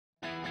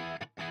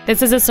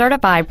This is a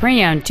certified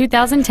pre-owned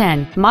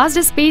 2010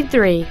 Mazda SPEED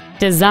 3,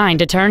 designed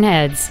to turn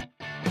heads.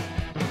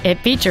 It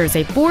features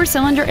a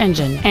 4-cylinder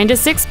engine and a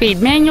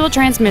 6-speed manual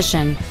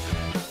transmission.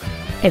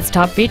 Its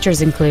top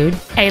features include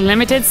a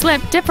limited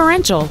slip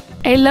differential,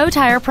 a low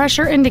tire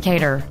pressure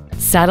indicator,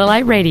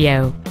 satellite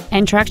radio,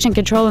 and traction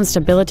control and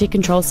stability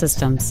control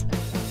systems.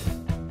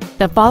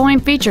 The following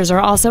features are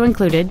also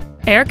included: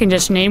 air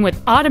conditioning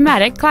with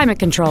automatic climate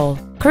control,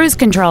 cruise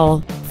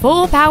control,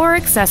 full power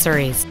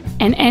accessories,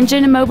 an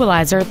engine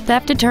immobilizer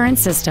theft deterrent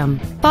system,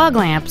 fog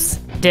lamps,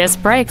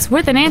 disc brakes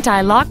with an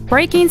anti-lock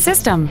braking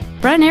system,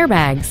 front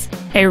airbags,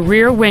 a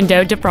rear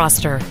window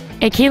defroster,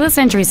 a keyless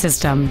entry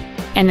system,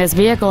 and this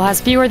vehicle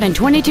has fewer than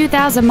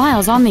 22,000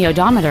 miles on the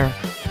odometer.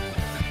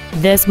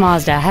 This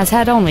Mazda has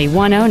had only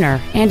one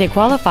owner and it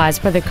qualifies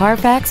for the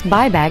Carfax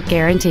buyback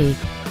guarantee.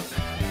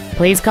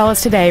 Please call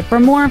us today for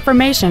more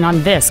information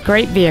on this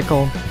great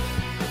vehicle.